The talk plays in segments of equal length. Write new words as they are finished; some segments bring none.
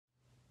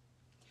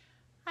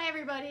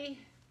everybody.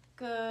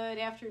 Good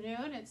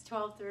afternoon. It's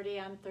 12:30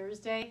 on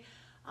Thursday,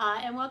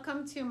 and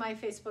welcome to my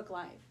Facebook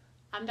Live.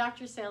 I'm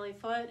Dr. Sally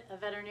Foote, a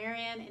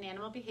veterinarian and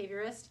animal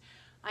behaviorist.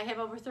 I have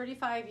over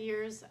 35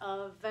 years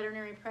of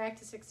veterinary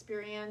practice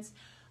experience,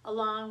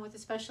 along with a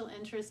special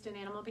interest in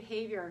animal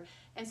behavior.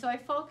 And so I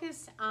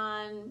focus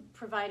on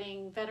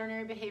providing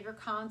veterinary behavior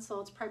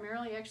consults,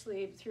 primarily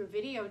actually through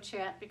video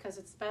chat, because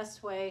it's the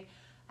best way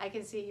I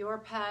can see your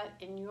pet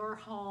in your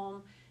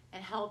home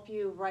and help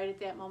you right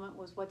at that moment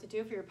with what to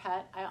do for your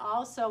pet. I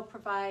also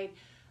provide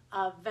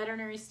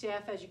veterinary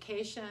staff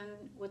education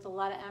with a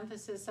lot of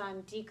emphasis on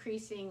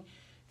decreasing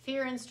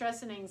fear and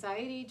stress and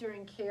anxiety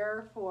during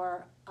care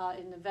for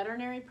in the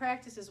veterinary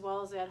practice as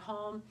well as at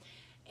home.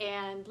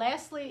 And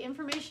lastly,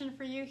 information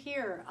for you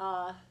here,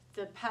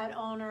 the pet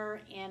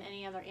owner and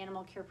any other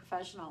animal care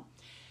professional.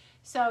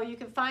 So you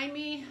can find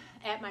me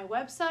at my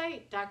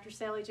website,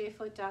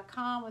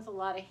 drsallyjfoote.com, with a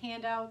lot of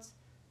handouts,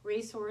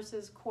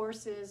 resources,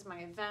 courses, my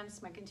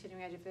events, my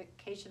continuing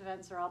education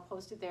events are all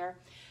posted there.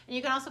 And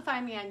you can also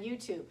find me on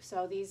YouTube.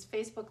 So these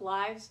Facebook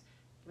Lives,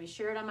 we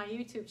share it on my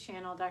YouTube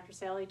channel, Dr.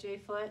 Sally J.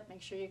 Foote.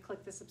 Make sure you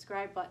click the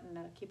subscribe button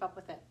to keep up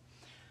with it.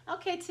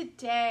 Okay,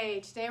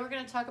 today we're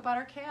going to talk about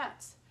our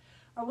cats.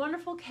 Our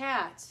wonderful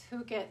cats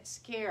who get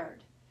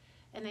scared,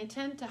 and they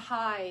tend to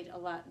hide a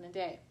lot in the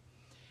day.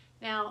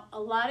 Now, a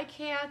lot of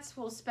cats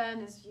will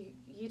spend, as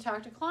you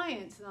talk to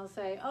clients, and they'll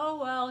say, oh,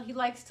 well, he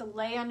likes to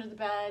lay under the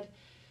bed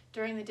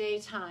during the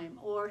daytime,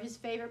 or his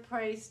favorite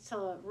place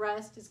to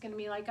rest is going to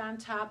be like on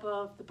top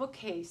of the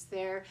bookcase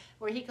there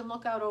where he can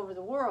look out over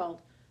the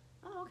world.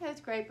 Oh, okay,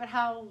 that's great, but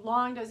how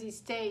long does he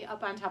stay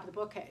up on top of the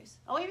bookcase?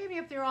 Oh, he may be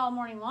up there all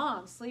morning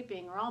long,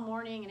 sleeping, or all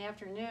morning and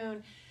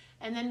afternoon,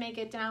 and then may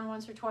get down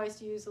once or twice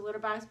to use the litter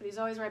box, but he's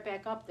always right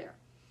back up there.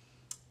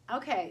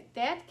 Okay,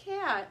 that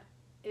cat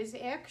is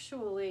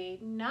actually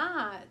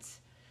not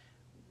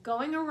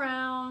going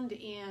around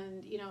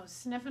and,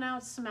 sniffing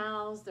out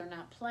smells. They're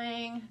not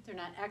playing. They're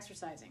not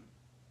exercising.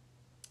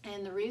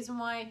 And the reason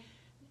why,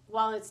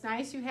 while it's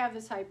nice you have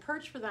this high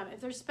perch for them, if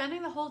they're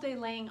spending the whole day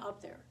laying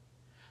up there,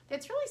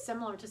 that's really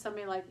similar to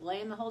somebody like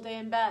laying the whole day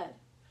in bed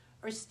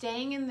or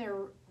staying in their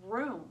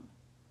room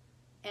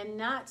and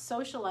not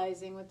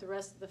socializing with the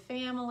rest of the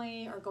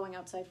family or going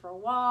outside for a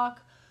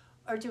walk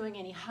or doing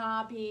any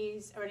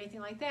hobbies or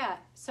anything like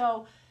that.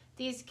 So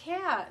these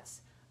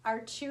cats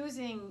are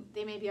choosing,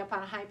 they may be up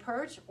on a high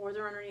perch, or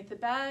they're underneath the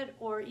bed,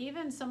 or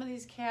even some of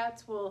these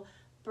cats will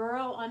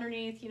burrow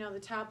underneath, the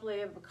top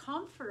layer of a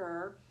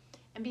comforter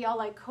and be all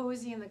like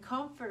cozy in the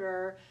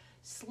comforter,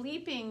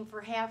 sleeping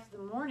for half the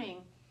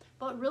morning.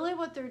 But really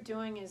what they're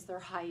doing is they're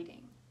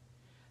hiding.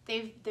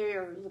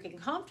 They're looking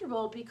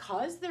comfortable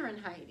because they're in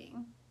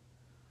hiding.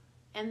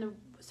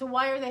 So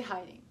why are they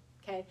hiding?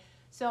 Okay,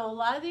 so a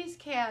lot of these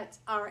cats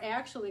are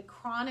actually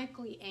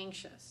chronically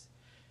anxious.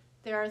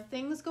 There are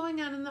things going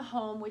on in the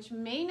home which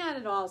may not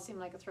at all seem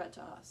like a threat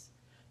to us,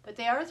 but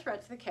they are a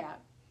threat to the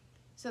cat.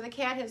 So the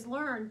cat has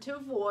learned to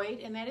avoid,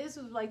 and that is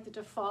like the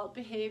default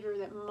behavior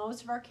that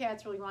most of our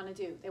cats really want to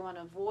do. They want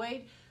to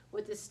avoid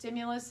what the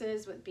stimulus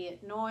is, be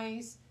it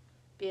noise,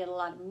 be it a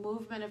lot of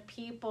movement of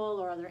people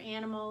or other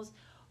animals,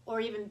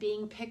 or even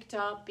being picked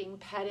up, being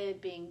petted,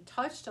 being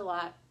touched a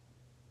lot.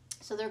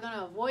 So they're going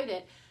to avoid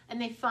it,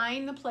 and they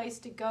find the place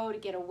to go to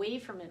get away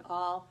from it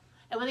all.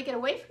 And when they get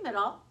away from it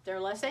all, they're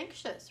less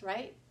anxious,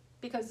 right?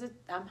 Because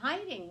I'm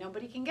hiding.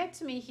 Nobody can get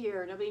to me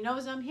here. Nobody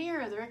knows I'm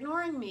here. They're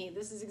ignoring me.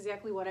 This is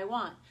exactly what I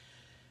want.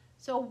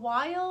 So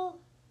while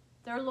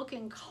they're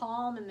looking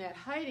calm in that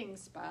hiding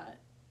spot,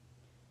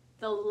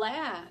 the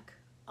lack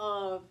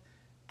of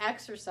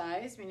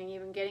exercise, meaning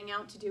even getting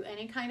out to do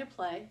any kind of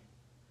play,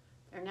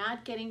 they're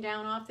not getting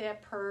down off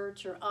that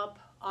perch or up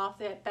off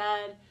that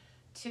bed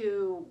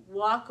to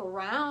walk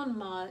around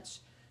much,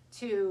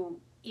 to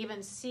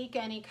even seek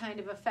any kind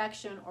of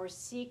affection or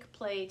seek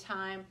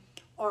playtime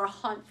or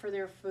hunt for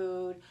their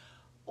food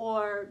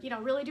or,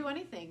 really do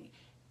anything.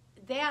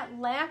 That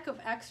lack of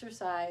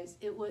exercise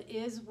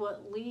is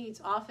what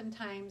leads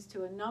oftentimes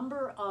to a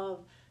number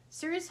of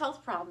serious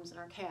health problems in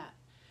our cat.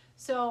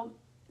 So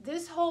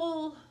this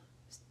whole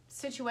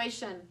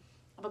situation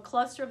of a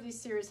cluster of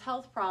these serious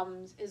health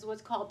problems is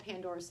what's called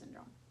Pandora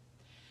syndrome.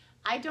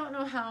 I don't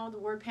know how the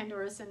word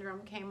Pandora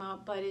syndrome came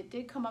up, but it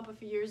did come up a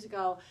few years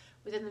ago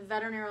within the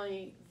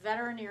veterinary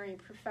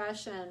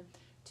profession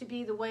to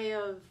be the way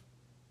of,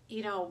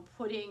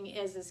 putting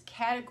as this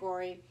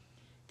category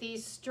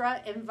these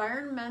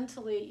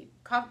environmentally,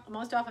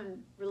 most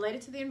often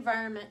related to the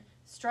environment,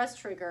 stress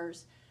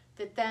triggers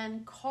that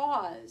then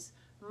cause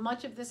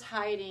much of this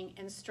hiding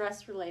and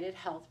stress-related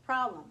health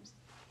problems.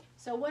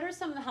 So what are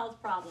some of the health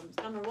problems?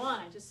 Number one,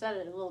 I just said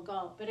it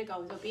a bit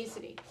ago, is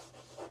obesity.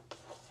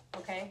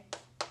 Okay?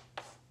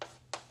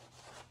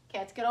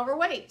 Cats get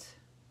overweight.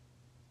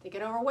 They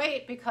get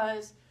overweight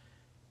because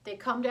they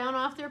come down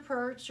off their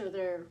perch or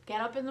they get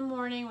up in the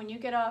morning when you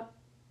get up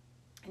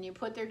and you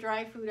put their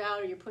dry food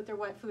out or you put their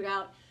wet food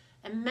out.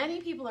 And many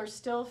people are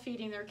still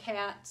feeding their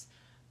cats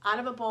out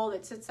of a bowl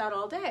that sits out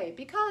all day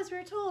because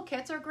we're told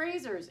cats are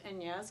grazers.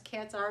 And yes,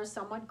 cats are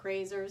somewhat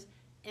grazers,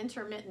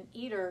 intermittent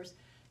eaters.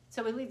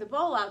 So we leave the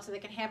bowl out so they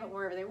can have it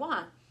wherever they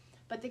want.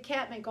 But the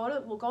cat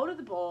will go to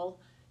the bowl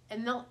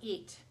and they'll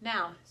eat.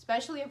 Now,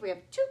 especially if we have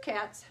 2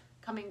 cats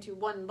coming to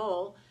one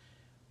bowl,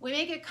 we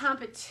make it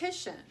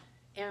competition.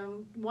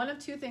 And one of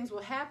 2 things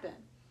will happen.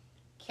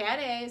 Cat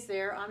A is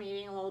there, I'm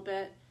eating a little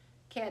bit.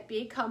 Cat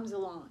B comes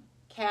along.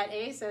 Cat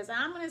A says,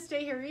 I'm going to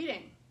stay here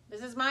eating.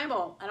 This is my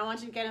bowl. I don't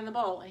want you to get in the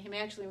bowl. And he may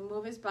actually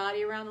move his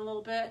body around a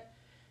little bit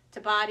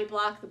to body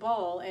block the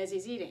bowl as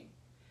he's eating.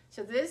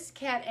 So this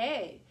cat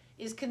A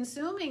is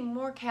consuming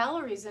more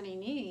calories than he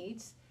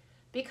needs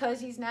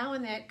because he's now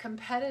in that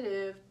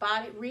competitive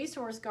body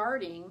resource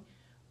guarding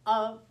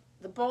of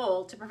the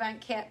bowl to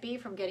prevent cat B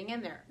from getting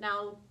in there.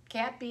 Now,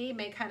 cat B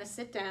may kind of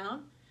sit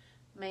down,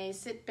 may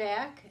sit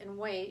back and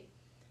wait,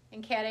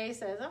 and cat A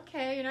says,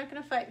 okay, you're not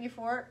going to fight me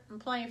for it. I'm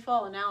plenty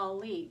full, and now I'll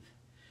leave.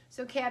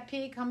 So cat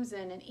P comes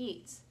in and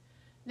eats.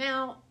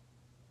 Now,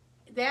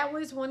 that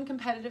was one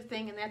competitive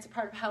thing, and that's a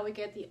part of how we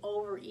get the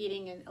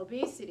overeating and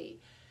obesity.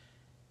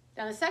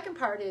 Now, the second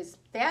part is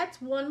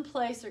that's one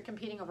place they're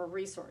competing over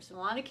resource. And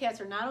a lot of cats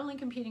are not only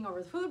competing over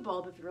the food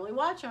bowl, but if you really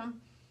watch them,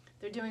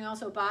 they're doing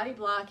also body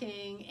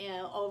blocking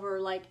and over,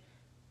 like,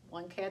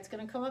 one cat's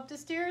going to come up the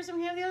stairs and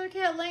we have the other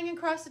cat laying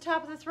across the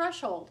top of the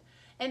threshold.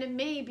 And it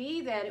may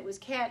be that it was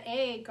cat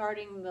A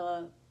guarding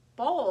the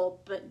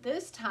bowl, but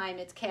this time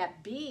it's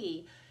cat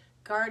B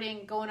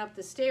guarding, going up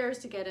the stairs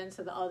to get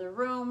into the other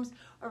rooms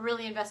or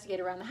really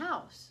investigate around the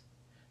house.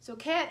 So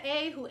cat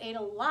A, who ate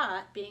a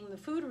lot, being the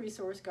food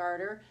resource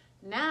guarder,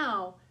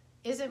 now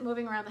isn't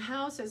moving around the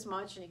house as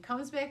much, and he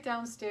comes back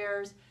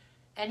downstairs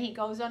and he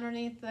goes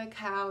underneath the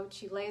couch,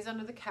 he lays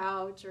under the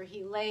couch, or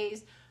he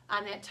lays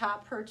on that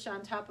top perch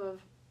on top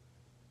of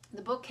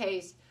the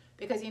bookcase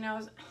because he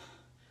knows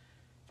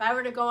if I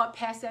were to go up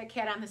past that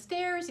cat on the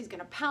stairs, he's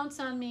going to pounce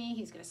on me,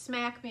 he's going to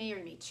smack me, or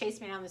maybe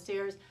chase me down the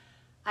stairs.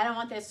 I don't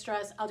want that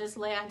stress. I'll just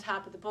lay on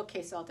top of the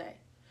bookcase all day.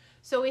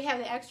 So we have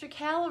the extra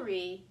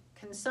calorie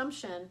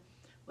consumption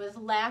with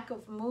lack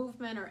of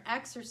movement or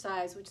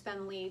exercise, which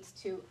then leads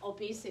to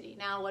obesity.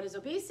 Now, what does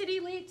obesity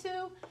lead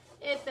to?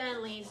 It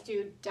then leads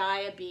to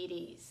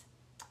diabetes.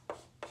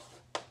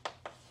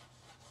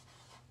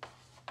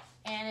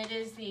 And it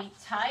is the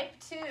type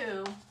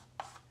 2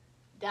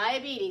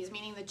 diabetes,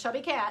 meaning the chubby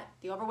cat,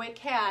 the overweight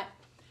cat,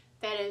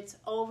 that it's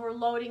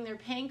overloading their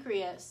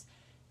pancreas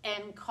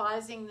and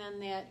causing them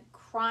that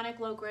chronic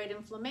low-grade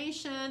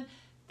inflammation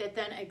that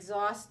then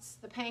exhausts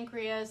the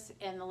pancreas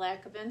and the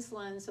lack of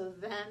insulin. So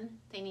then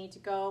they need to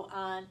go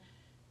on,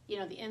 the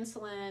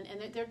insulin,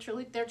 and they're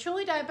truly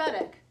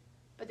diabetic.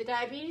 But the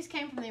diabetes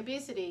came from the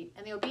obesity,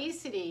 and the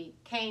obesity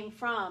came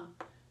from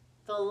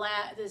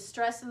the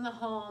stress in the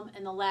home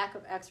and the lack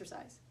of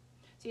exercise.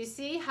 So you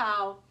see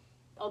how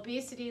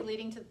obesity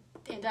leading to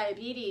and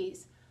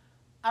diabetes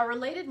are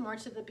related more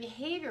to the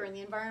behavior and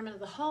the environment of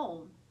the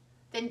home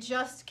than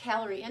just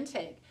calorie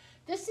intake.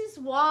 This is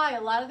why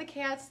a lot of the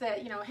cats that,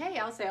 hey,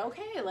 I'll say,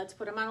 okay, let's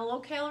put them on a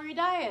low-calorie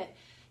diet,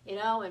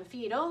 and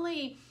feed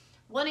only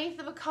 1/8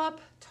 of a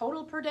cup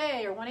total per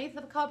day or 1/8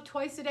 of a cup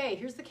twice a day.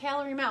 Here's the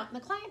calorie amount.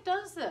 And the client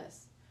does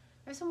this.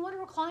 There's some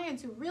wonderful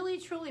clients who really,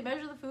 truly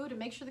measure the food and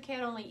make sure the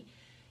cat only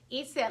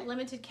eats that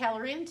limited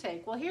calorie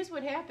intake. Well, here's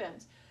what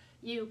happens.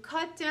 You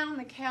cut down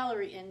the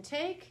calorie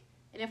intake,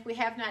 and if we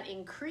have not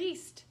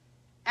increased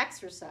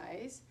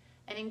exercise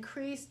and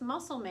increased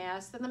muscle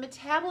mass, then the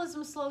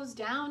metabolism slows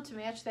down to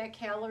match that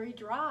calorie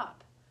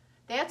drop.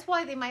 That's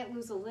why they might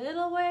lose a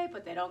little weight,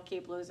 but they don't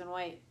keep losing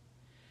weight.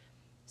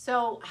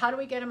 So how do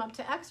we get them up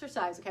to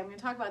exercise? Okay, I'm going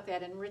to talk about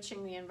that,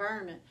 enriching the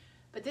environment.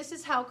 But this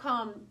is how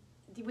come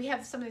we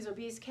have some of these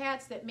obese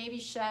cats that maybe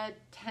shed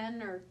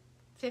 10 or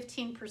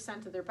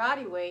 15% of their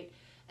body weight.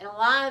 And a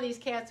lot of these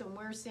cats, when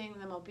we're seeing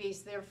them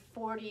obese, they're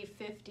 40,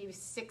 50,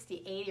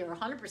 60, 80, or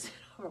 100%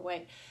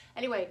 overweight.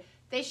 Anyway,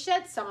 they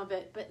shed some of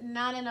it, but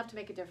not enough to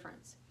make a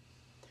difference.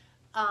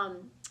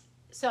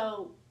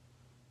 So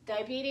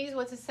diabetes,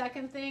 what's the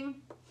second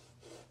thing?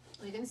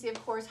 We can see,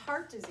 of course,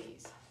 heart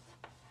disease.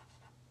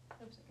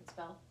 Oops, I can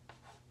spell.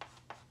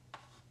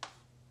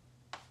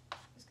 I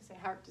was going to say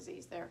heart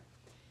disease there.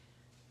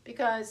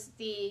 Because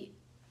the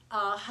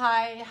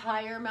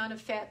higher amount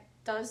of fat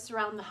does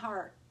surround the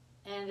heart,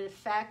 and it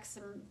affects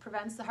and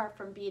prevents the heart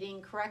from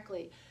beating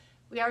correctly.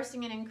 We are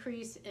seeing an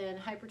increase in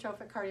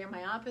hypertrophic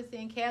cardiomyopathy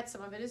in cats.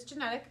 Some of it is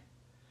genetic,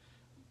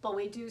 but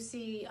we do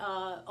see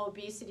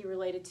obesity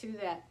related to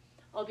that.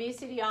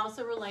 Obesity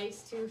also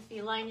relates to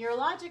feline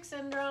urologic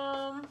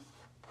syndrome,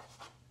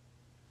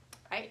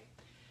 right?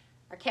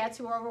 Our cats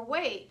who are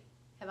overweight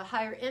have a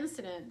higher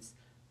incidence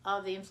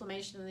of the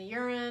inflammation in the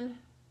urine,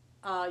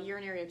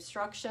 urinary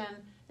obstruction,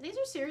 and these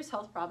are serious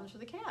health problems for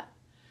the cat.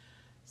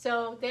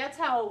 So that's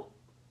how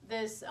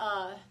this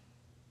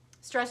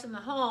stress in the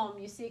home,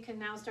 you see, can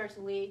now start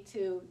to lead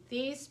to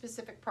these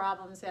specific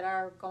problems that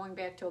are going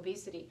back to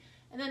obesity.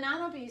 In the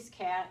non-obese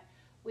cat,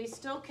 we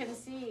still can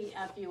see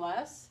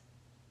FUS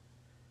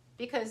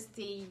because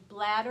the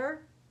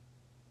bladder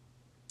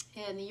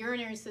and the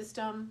urinary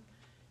system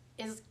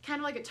is kind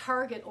of like a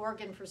target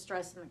organ for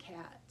stress in the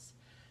cats.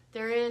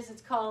 There is,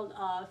 it's called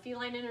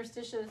feline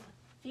interstitial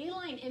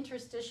feline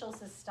interstitial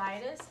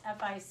cystitis,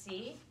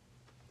 FIC.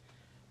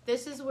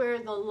 This is where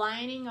the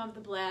lining of the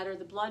bladder,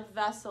 the blood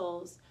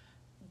vessels,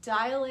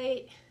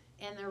 dilate,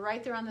 and they're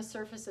right there on the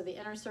surface of the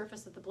inner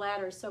surface of the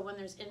bladder. So when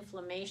there's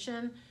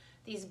inflammation,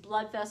 these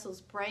blood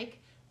vessels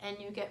break and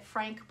you get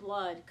frank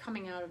blood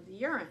coming out of the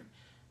urine.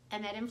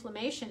 And that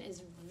inflammation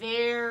is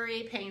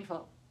very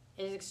painful.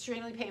 It is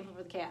extremely painful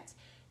for the cats.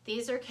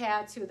 These are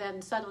cats who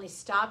then suddenly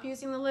stop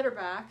using the litter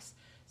box,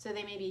 so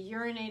they may be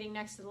urinating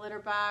next to the litter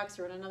box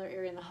or in another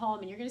area in the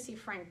home, and you're going to see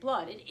frank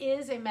blood. It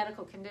is a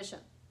medical condition.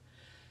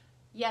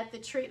 Yet the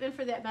treatment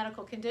for that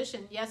medical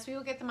condition, yes, we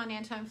will get them on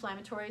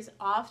anti-inflammatories.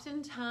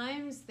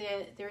 Oftentimes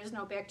there is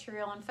no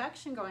bacterial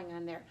infection going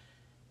on there.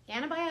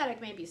 Antibiotic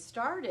may be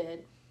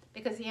started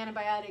because the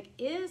antibiotic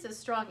is a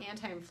strong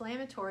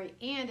anti-inflammatory,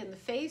 and in the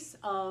face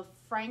of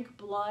frank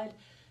blood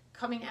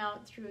coming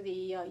out through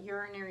the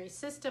urinary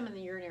system and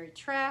the urinary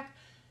tract,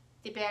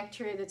 the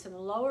bacteria that's in the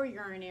lower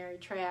urinary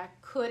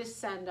tract could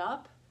ascend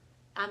up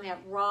on that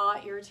raw,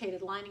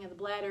 irritated lining of the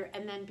bladder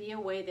and then be a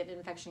way that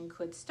infection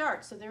could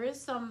start. So there is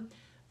some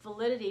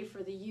validity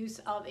for the use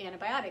of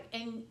antibiotic.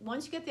 And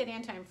once you get that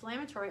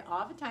anti-inflammatory,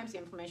 oftentimes the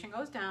inflammation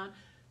goes down,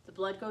 the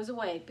blood goes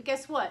away. But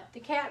guess what?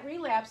 The cat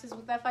relapses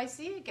with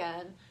FIC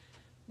again,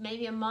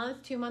 maybe a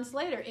month, 2 months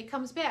later, it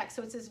comes back.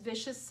 So it's this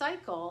vicious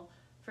cycle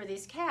for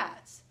these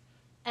cats.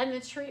 And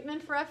the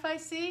treatment for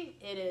FIC,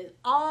 it is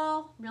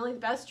all, really the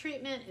best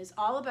treatment is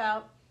all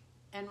about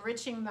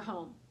enriching the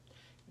home.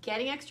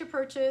 Getting extra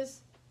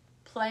perches,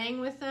 playing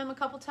with them a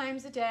couple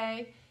times a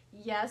day.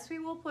 Yes, we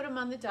will put them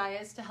on the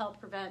diets to help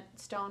prevent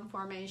stone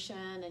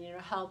formation and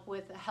help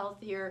with a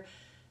healthier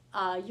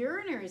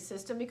urinary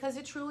system because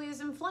it truly is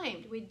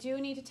inflamed. We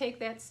do need to take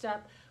that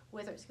step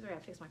with, excuse me, I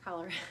have to fix my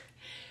collar.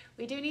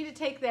 We do need to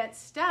take that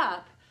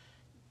step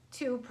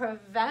to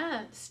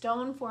prevent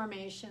stone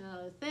formation and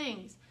other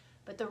things.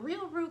 But the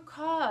real root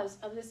cause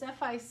of this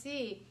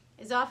FIC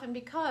is often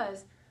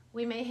because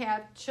we may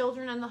have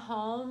children in the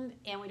home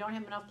and we don't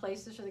have enough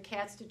places for the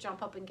cats to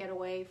jump up and get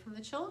away from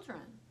the children.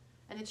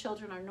 And the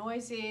children are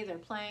noisy, they're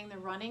playing, they're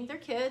running, they're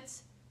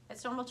kids.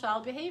 That's normal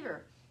child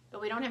behavior.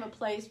 But we don't have a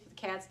place for the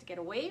cats to get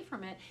away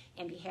from it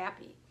and be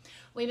happy.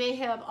 We may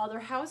have other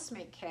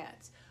housemate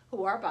cats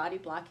who are body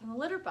blocking the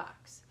litter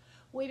box.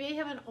 We may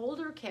have an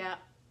older cat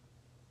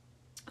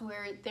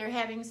where they're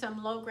having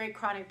some low-grade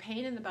chronic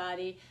pain in the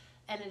body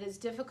and it is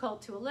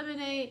difficult to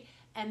eliminate,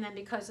 and then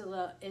because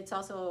of it's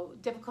also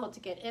difficult to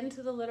get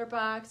into the litter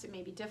box, it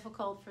may be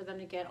difficult for them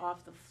to get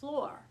off the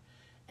floor.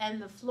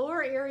 And the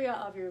floor area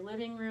of your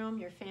living room,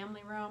 your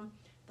family room,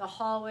 the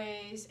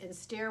hallways and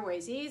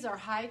stairways, these are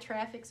high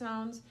traffic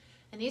zones,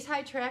 and these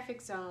high traffic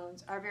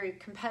zones are very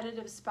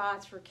competitive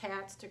spots for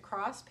cats to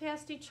cross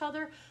past each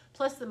other,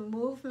 plus the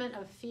movement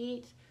of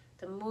feet,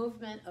 the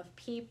movement of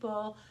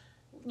people,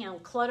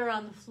 clutter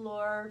on the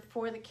floor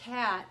for the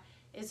cat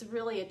is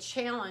really a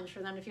challenge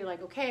for them to feel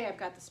like, okay, I've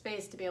got the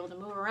space to be able to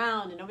move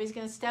around and nobody's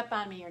going to step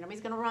on me or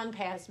nobody's going to run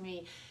past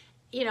me,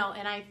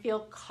 and I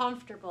feel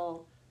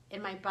comfortable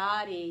in my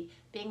body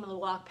being able to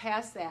walk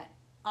past that.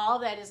 All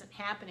that isn't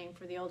happening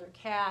for the older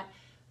cat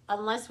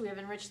unless we have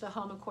enriched the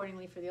home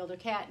accordingly for the older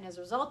cat, and as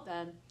a result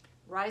then,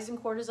 rise in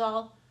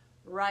cortisol,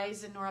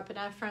 rise in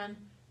norepinephrine,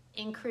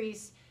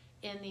 increase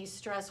in these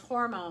stress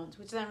hormones,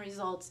 which then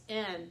results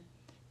in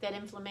that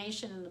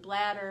inflammation in the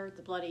bladder,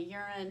 the bloody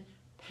urine,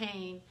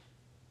 pain,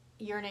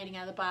 urinating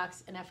out of the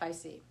box, and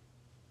FIC.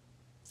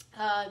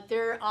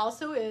 There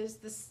also is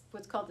this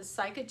what's called the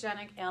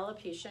psychogenic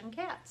alopecia in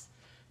cats.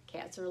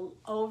 Cats are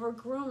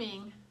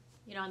over-grooming,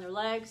 on their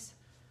legs,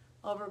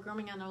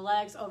 over-grooming on their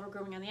legs,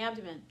 over-grooming on the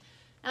abdomen.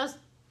 Now,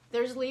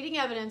 there's leading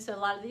evidence that a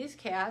lot of these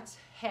cats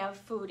have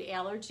food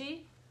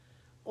allergy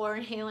or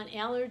inhalant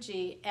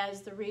allergy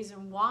as the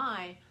reason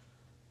why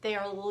they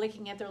are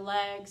licking at their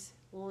legs,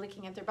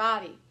 licking at their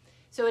body.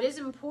 So it is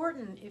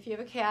important if you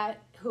have a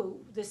cat who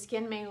the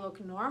skin may look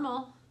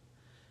normal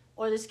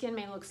or the skin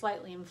may look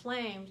slightly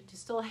inflamed to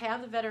still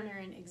have the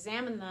veterinarian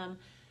examine them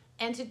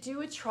and to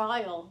do a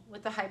trial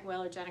with the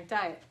hypoallergenic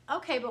diet.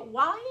 Okay, but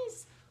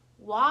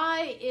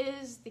why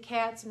is the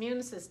cat's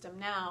immune system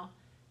now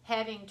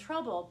having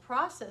trouble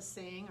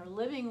processing or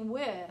living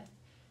with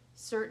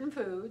certain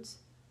foods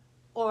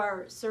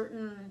or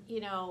certain,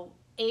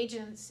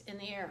 agents in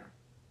the air?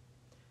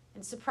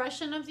 And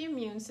suppression of the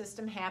immune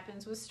system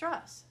happens with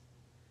stress.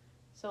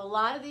 So a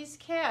lot of these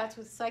cats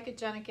with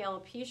psychogenic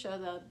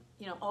alopecia, the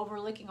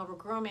over-licking,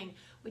 over-grooming,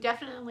 we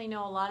definitely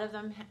know a lot of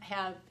them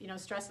have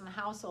stress in the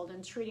household,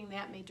 and treating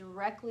that may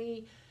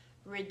directly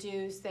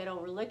reduce that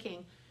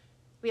over-licking.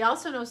 We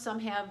also know some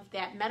have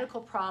that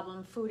medical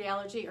problem, food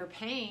allergy or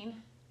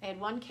pain. I had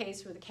one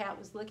case where the cat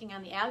was licking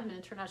on the abdomen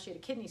and it turned out she had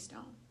a kidney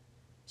stone.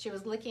 She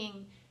was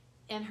licking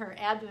in her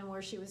abdomen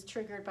where she was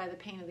triggered by the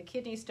pain of the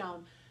kidney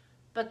stone.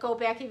 But go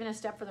back even a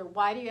step further.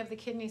 Why do you have the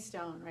kidney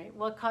stone, right?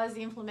 What caused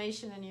the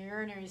inflammation in your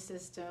urinary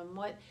system?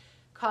 What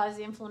caused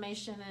the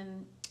inflammation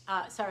and,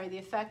 the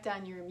effect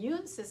on your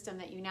immune system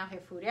that you now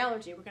have food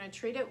allergy? We're going to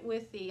treat it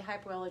with the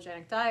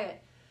hypoallergenic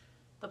diet.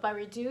 But by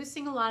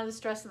reducing a lot of the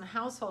stress in the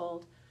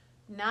household,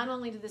 not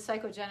only did the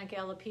psychogenic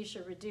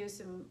alopecia reduce,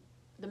 and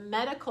the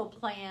medical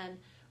plan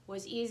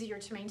was easier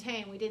to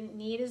maintain. We didn't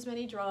need as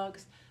many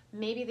drugs.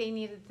 Maybe they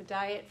needed the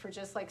diet for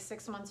just like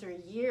 6 months or a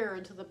year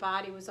until the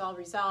body was all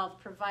resolved,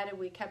 provided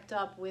we kept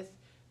up with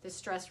the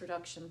stress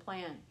reduction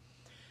plan.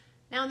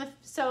 Now,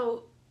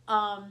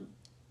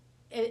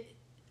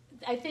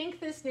 I think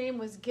this name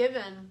was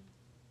given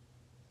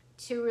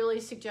to really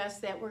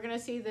suggest that we're going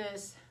to see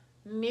this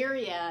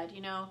myriad,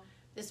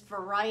 this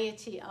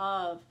variety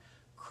of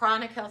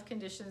chronic health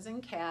conditions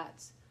in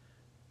cats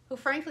who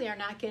frankly are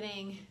not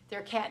getting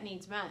their cat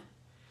needs met.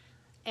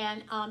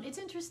 And it's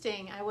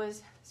interesting.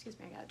 Excuse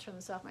me, I got to turn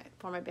this off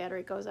before my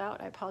battery goes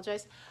out. I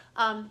apologize.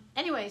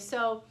 Anyway,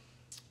 so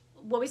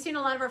what we see in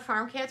a lot of our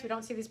farm cats, we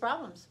don't see these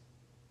problems.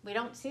 We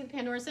don't see the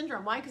Pandora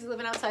syndrome. Why? Because they live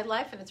an outside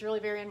life and it's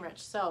really very enriched.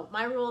 So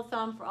my rule of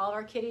thumb for all of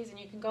our kitties, and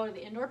you can go to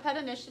the Indoor Pet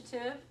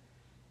Initiative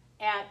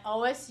at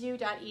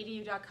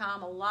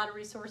osu.edu.com. A lot of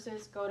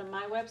resources. Go to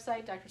my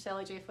website,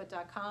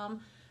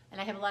 drsallyjfoot.com, and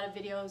I have a lot of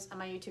videos on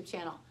my YouTube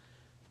channel.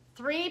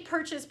 3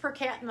 perches per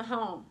cat in the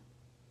home.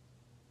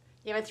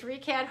 You have a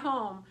 3-cat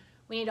home.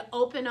 We need to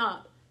open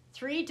up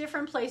 3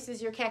 different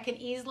places your cat can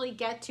easily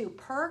get to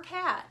per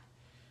cat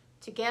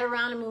to get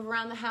around and move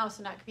around the house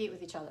and not compete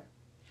with each other.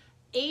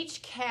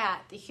 Each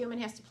cat the human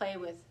has to play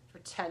with for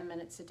 10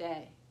 minutes a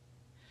day.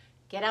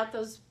 Get out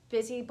those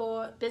busy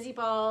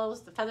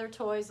balls, the feather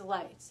toys, the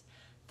lights.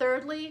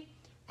 Thirdly,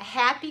 a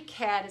happy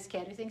cat is a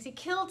cat who thinks he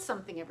killed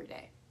something every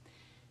day.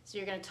 So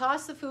you're going to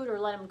toss the food or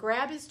let him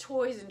grab his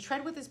toys and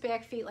tread with his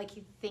back feet like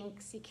he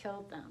thinks he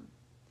killed them.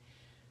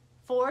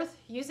 Fourth,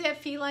 use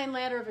that feline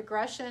ladder of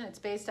aggression. It's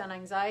based on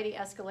anxiety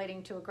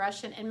escalating to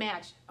aggression, and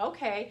match.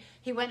 Okay,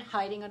 he went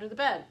hiding under the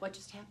bed. What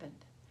just happened?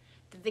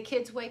 Did the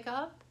kids wake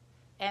up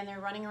and they're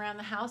running around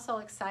the house all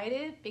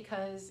excited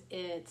because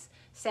it's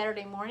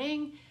Saturday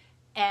morning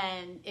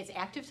and it's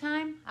active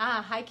time?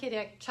 High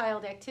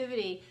child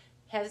activity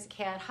has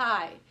cat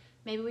hide.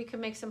 Maybe we could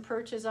make some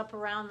perches up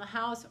around the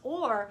house,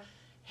 or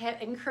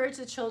encourage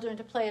the children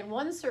to play in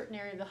one certain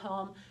area of the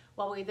home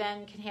while we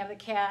then can have the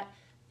cat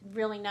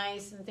really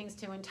nice and things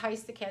to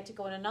entice the cat to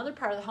go in another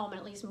part of the home and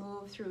at least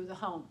move through the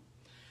home.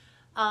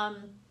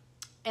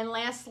 And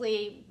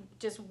lastly,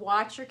 just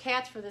watch your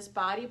cats for this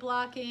body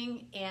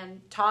blocking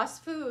and toss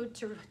food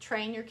to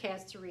train your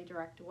cats to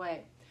redirect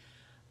away.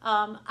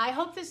 I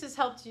hope this has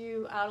helped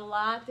you out a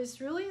lot.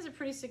 This really is a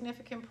pretty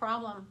significant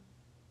problem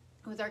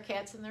with our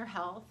cats and their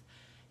health.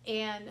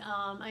 And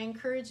I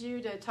encourage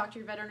you to talk to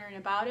your veterinarian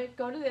about it.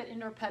 Go to that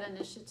Indoor Pet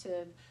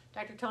Initiative.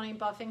 Dr. Tony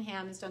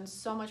Buffingham has done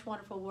so much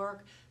wonderful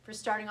work for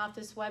starting off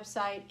this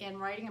website and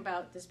writing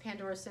about this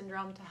Pandora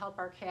syndrome to help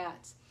our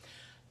cats.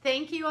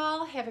 Thank you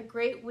all. Have a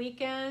great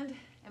weekend,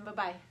 and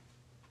bye-bye.